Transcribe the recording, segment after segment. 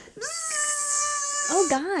Oh,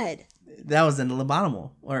 God. That was a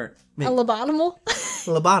lobotomal. Or A lobotomal?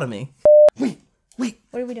 lobotomy. Wait.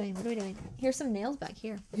 What are we doing? Here's some nails back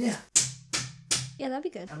here. Yeah. Yeah, that'd be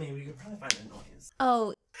good. I mean, we could probably find a noise.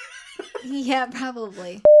 Oh, yeah,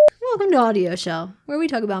 probably. Welcome to Audio Show, where we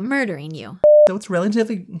talk about murdering you. So it's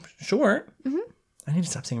relatively short. Mm-hmm. I need to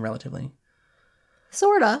stop saying relatively.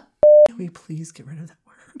 Sorta. Can we please get rid of that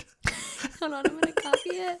word? Hold on, I'm gonna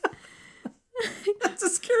copy it. That's a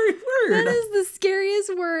scary word. That is the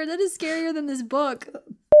scariest word. That is scarier than this book.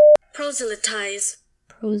 Proselytize.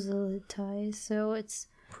 Proselytize. So it's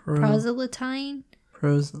proselytine?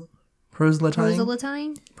 Proselytine?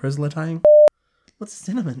 What's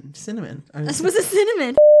cinnamon? This was a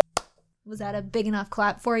cinnamon. Was that a big enough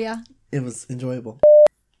clap for you? It was enjoyable.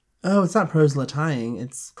 Oh, it's not proselytine.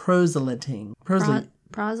 It's proselyting. Proselytine?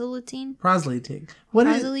 Proselyting. Proselyting?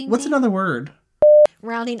 What's another word?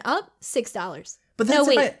 Rounding up, $6. But that's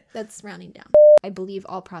that's rounding down. I believe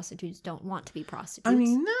all prostitutes don't want to be prostitutes. I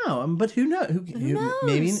mean, no, but who knows? Who knows?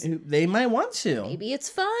 Maybe they might want to. Maybe it's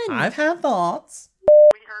fun. I've had thoughts.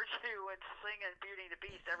 We heard you and singing Beauty and the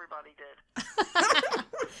Beast. Everybody did.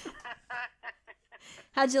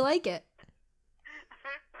 How'd you like it?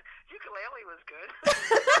 Ukulele was good.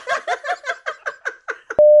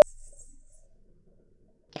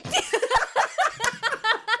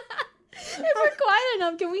 If we're quiet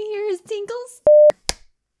enough, can we hear his tinkles?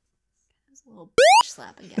 That's a little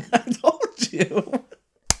slap again. I told you.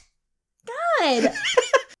 God.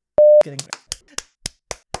 Kidding.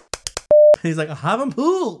 He's like, I haven't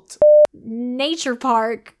pooped. Nature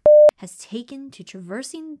Park has taken to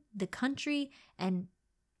traversing the country and...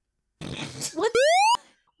 What?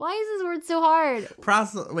 Why is this word so hard?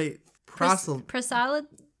 Proselyting.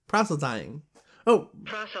 Oh.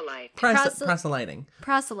 Proselyte. Proselyting.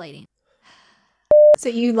 Proselyting. So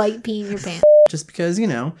you like peeing your pants? Just because,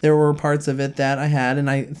 there were parts of it that I had, and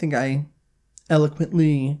I think I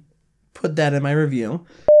eloquently put that in my review.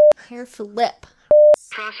 Hair flip.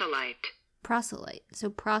 Proselyte. So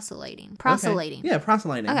proselyting. Okay. Yeah,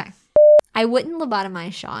 proselyting. Okay. I wouldn't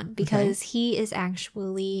lobotomize Sean because he is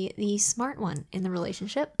actually the smart one in the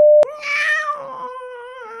relationship.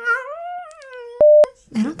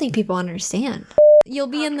 I don't think people understand. You'll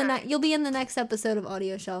be in the next episode of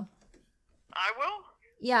Audio Show. I will?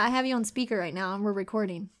 Yeah, I have you on speaker right now and we're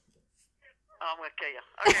recording. I'm going to kill you.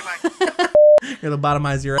 Okay, bye. You're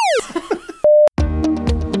lobotomize your ass.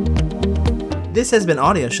 This has been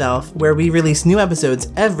Audio Shelf, where we release new episodes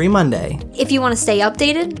every Monday. If you want to stay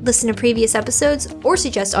updated, listen to previous episodes, or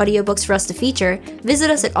suggest audiobooks for us to feature, visit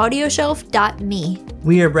us at audioshelf.me.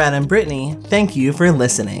 We are Brad and Brittany. Thank you for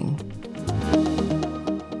listening.